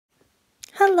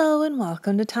Hello and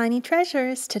welcome to Tiny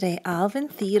Treasures. Today Alvin,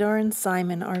 Theodore, and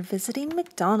Simon are visiting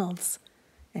McDonald's.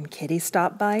 And Kitty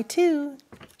stopped by too.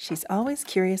 She's always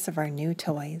curious of our new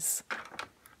toys.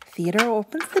 Theodore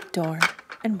opens the door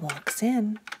and walks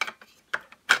in.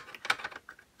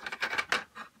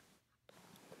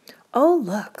 Oh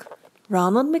look,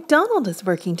 Ronald McDonald is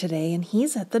working today and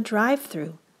he's at the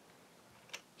drive-thru.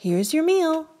 Here's your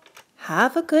meal.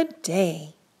 Have a good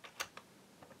day.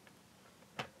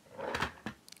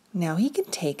 Now he can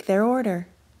take their order.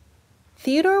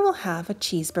 Theodore will have a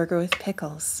cheeseburger with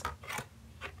pickles.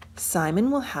 Simon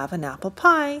will have an apple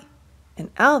pie,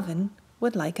 and Alvin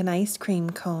would like an ice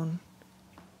cream cone.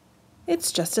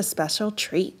 It's just a special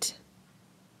treat.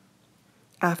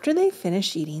 After they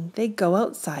finish eating, they go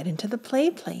outside into the play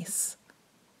place.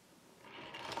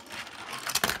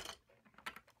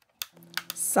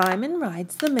 Simon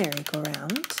rides the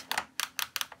merry-go-round.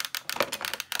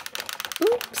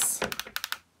 Oops!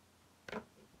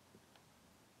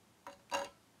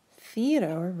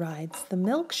 Theodore rides the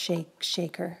milkshake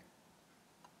shaker.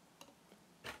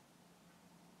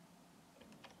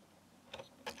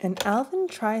 And Alvin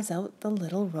tries out the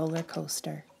little roller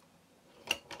coaster.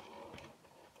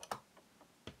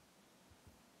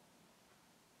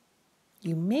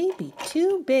 You may be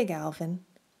too big, Alvin.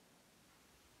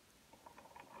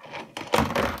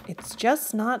 It's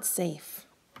just not safe.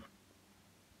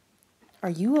 Are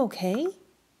you okay?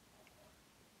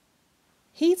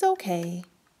 He's okay.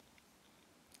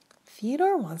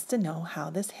 Theodore wants to know how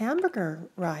this hamburger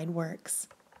ride works.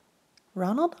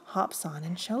 Ronald hops on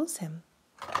and shows him.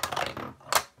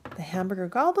 The hamburger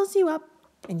gobbles you up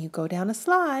and you go down a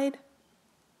slide.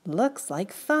 Looks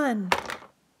like fun.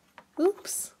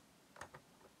 Oops.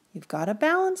 You've got to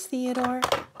balance, Theodore.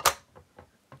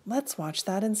 Let's watch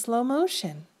that in slow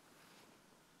motion.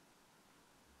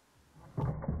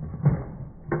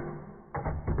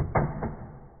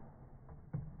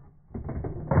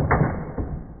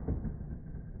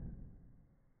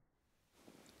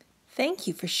 Thank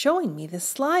you for showing me this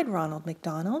slide, Ronald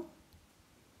McDonald.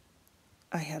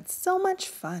 I had so much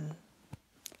fun.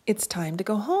 It's time to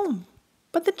go home,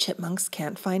 but the Chipmunks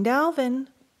can't find Alvin.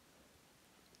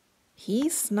 He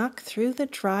snuck through the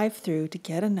drive-thru to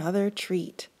get another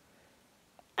treat.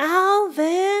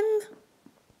 Alvin!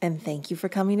 And thank you for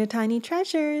coming to Tiny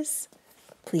Treasures.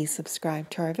 Please subscribe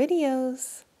to our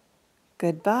videos.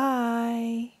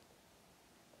 Goodbye.